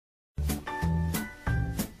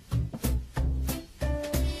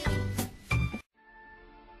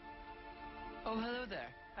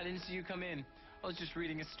I didn't see you come in. I was just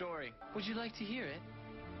reading a story. Would you like to hear it?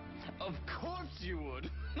 Of course you would.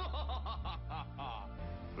 Who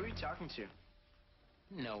are you talking to?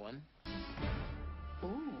 No one.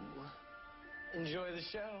 Ooh. Enjoy the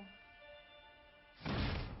show.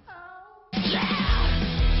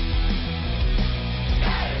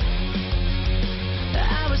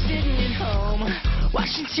 I was sitting at home,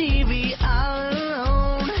 watching TV all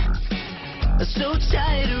alone. So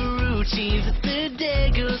tired of routines that the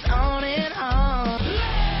day goes on and on.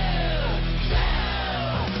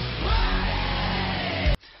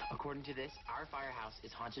 According to this, our firehouse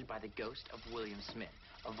is haunted by the ghost of William Smith,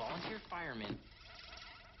 a volunteer fireman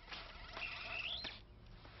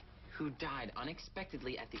who died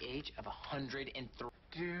unexpectedly at the age of 103.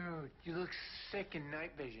 Dude, you look sick in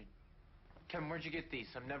night vision. Kevin, where'd you get these?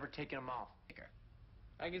 I'm never taking them off.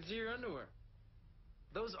 I can see your underwear.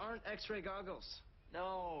 Those aren't X-ray goggles.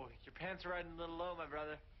 No, your pants are riding a little low, my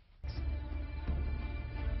brother.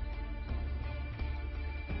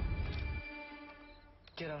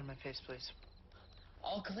 Get out of my face, please.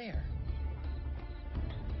 All clear.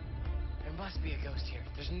 There must be a ghost here.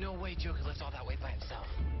 There's no way Joe could lift all that weight by himself.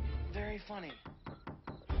 Very funny.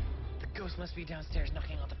 The ghost must be downstairs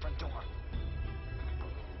knocking on the front door.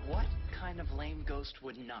 What kind of lame ghost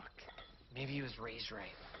would knock? Maybe he was raised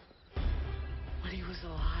right. But he was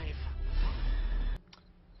alive.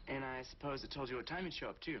 And I suppose it told you what time he'd show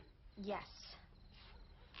up, too. Yes.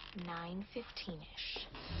 9:15-ish.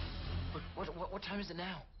 What time is it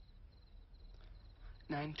now?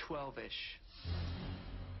 9:12-ish.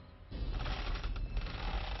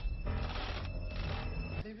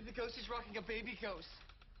 Maybe the ghost is rocking a baby ghost.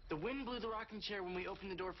 The wind blew the rocking chair when we opened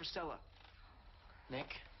the door for Stella.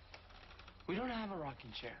 Nick, we don't have a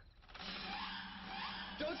rocking chair.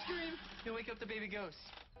 Don't scream! You'll wake up the baby ghost.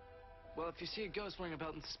 Well, if you see a ghost wearing a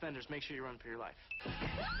belt and suspenders, make sure you run for your life.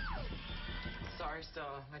 Sorry,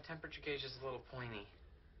 Stella. My temperature gauge is a little pointy.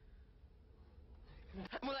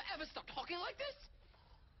 Will I ever stop talking like this?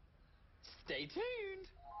 Stay tuned.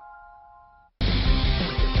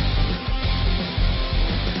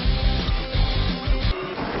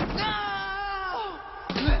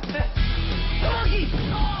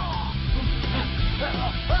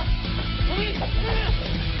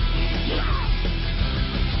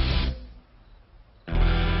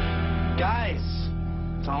 Guys,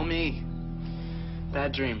 it's all me.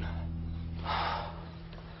 Bad dream.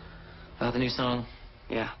 About the new song?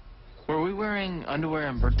 Yeah, Were we wearing underwear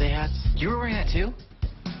and birthday hats? You were wearing that too?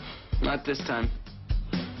 not this time.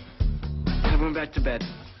 I went back to bed.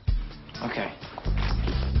 Okay.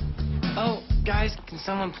 Oh, guys, can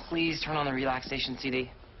someone please turn on the relaxation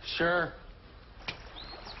CD? Sure.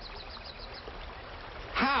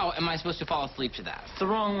 How am I supposed to fall asleep to that? It's the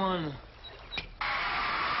wrong one.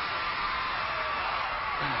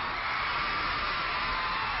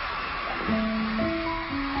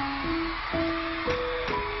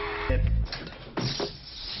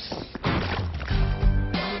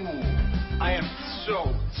 I am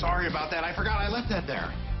so sorry about that. I forgot I left that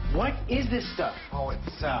there. What is this stuff? Oh,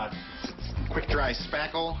 it's quick dry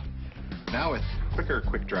spackle. Now with quicker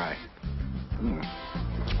quick dry.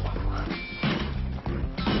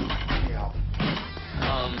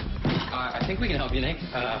 I think we can help you, Nick.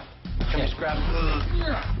 Can we just grab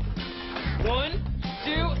 1,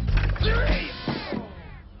 2, 3.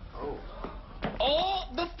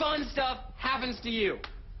 All the fun stuff happens to you.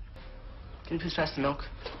 Can you please pass the milk?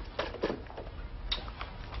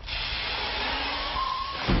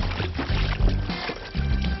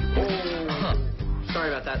 Sorry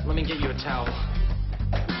about that. Let me get you a towel.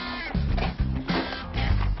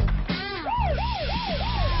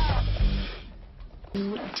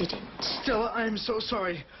 You didn't. Stella, I am so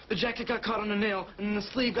sorry. The jacket got caught on a nail, and the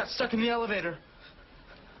sleeve got stuck in the elevator.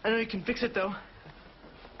 I know you can fix it, though.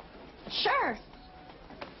 Sure.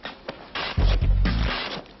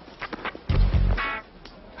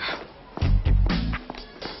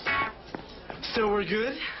 So we're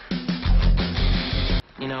good?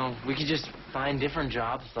 You know, we could just find different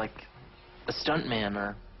jobs, like a stuntman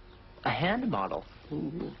or a hand model.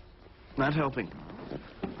 Ooh. Not helping.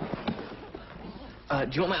 Do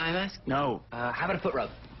you want my eye mask? No. How about a foot rub?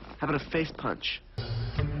 How about a face punch?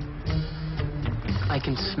 I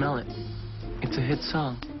can smell it. It's a hit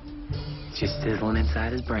song. It's just sizzling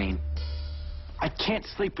inside his brain. I can't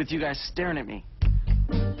sleep with you guys staring at me.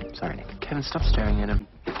 Sorry, Nick. Kevin, stop staring at him.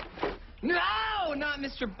 No, not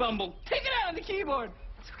Mr. Bumble. Take it out on the keyboard.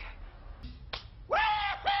 It's okay. Woo!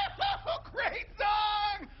 Great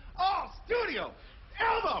song! Oh, studio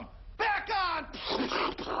album back on.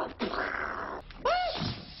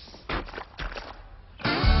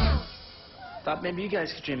 Thought maybe you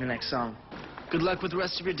guys could dream the next song. Good luck with the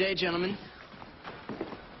rest of your day, gentlemen.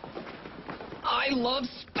 I love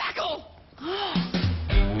Spackle!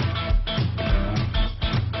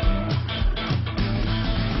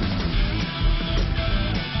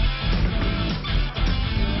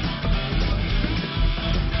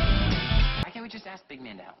 Why can't we just ask Big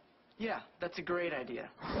Man to help? Yeah, that's a great idea.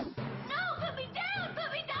 No, put me down!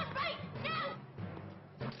 Put me down right now!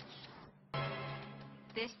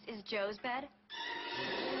 This is Joe's bed?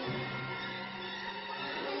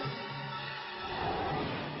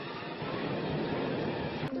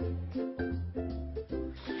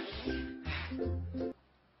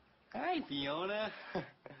 Hi, Fiona.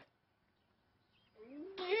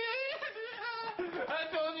 I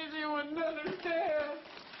told you she wouldn't understand.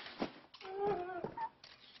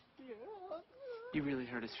 You really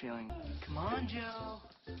hurt his feelings. Come on, Joe.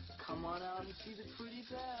 Come on out and see the pretty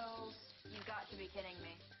bells. You've got to be kidding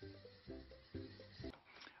me.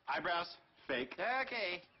 Eyebrows, fake.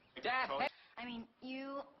 Okay. Dad, hey. I mean,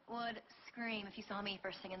 you would scream if you saw me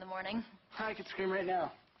first thing in the morning. I could scream right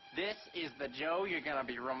now. This is the Joe you're gonna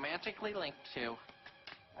be romantically linked to.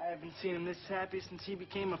 I haven't seen him this happy since he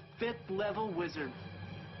became a 5th-level wizard.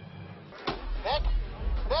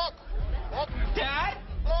 Dad?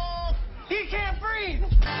 He can't breathe!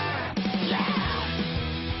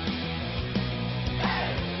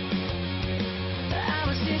 I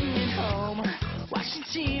was sitting at home, watching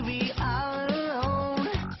TV all alone.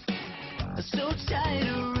 So tired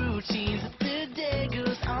of routines, the day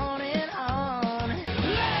goes on and on.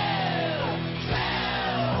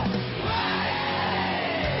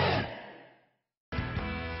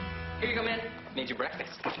 Here you go, man. Made you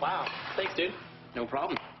breakfast. Wow. Thanks, dude. No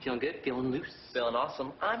problem. Feeling good? Feeling loose? Feeling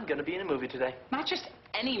awesome. I'm gonna be in a movie today. Not just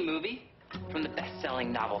any movie. From the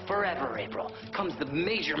best-selling novel Forever April comes the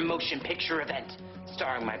major motion picture event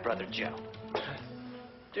starring my brother Joe.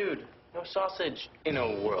 Dude, no sausage. In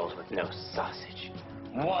a world with no sausage,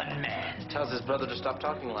 one man Tells his brother to stop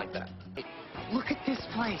talking like that. Look at this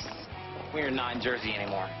place. We're not in Jersey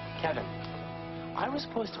anymore. Kevin, I was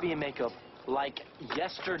supposed to be in makeup like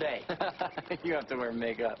yesterday. You have to wear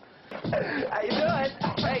makeup. How you doing?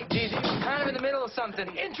 Hey, DZ, kind of in the middle of something.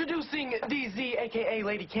 Introducing DZ, a.k.a.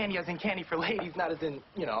 Lady Candy, as in candy for ladies, not as in,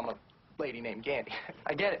 you know, I'm a lady named Candy.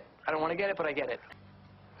 I get it. I don't want to get it, but I get it.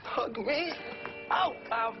 Hug me. Oh,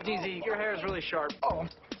 DZ, your hair is really sharp. Oh,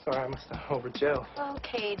 sorry, I must have over Joe.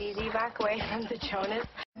 Okay, DZ, back away from the Jonas.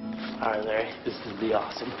 All right, Larry, this is gonna be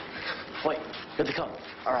awesome. Wait, here they come.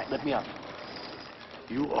 All right, let me up.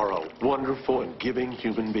 You are a wonderful and giving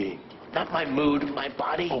human being. Not my mood, my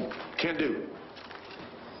body. Oh, can do.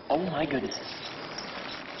 Oh my goodness.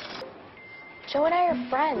 Joe and I are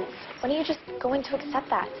friends. When are you just going to accept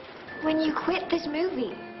that? When you quit this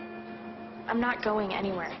movie. I'm not going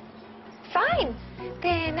anywhere. Fine.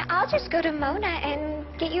 Then I'll just go to Mona and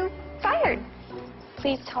get you fired.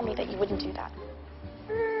 Please tell me that you wouldn't do that.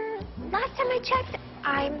 Last time I checked,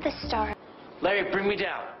 I'm the star. Larry, bring me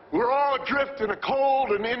down. We're all adrift in a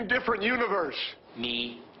cold and indifferent universe.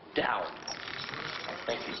 Me down.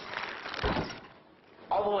 Thank you.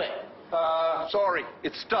 All the way. Sorry,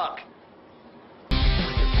 it's stuck.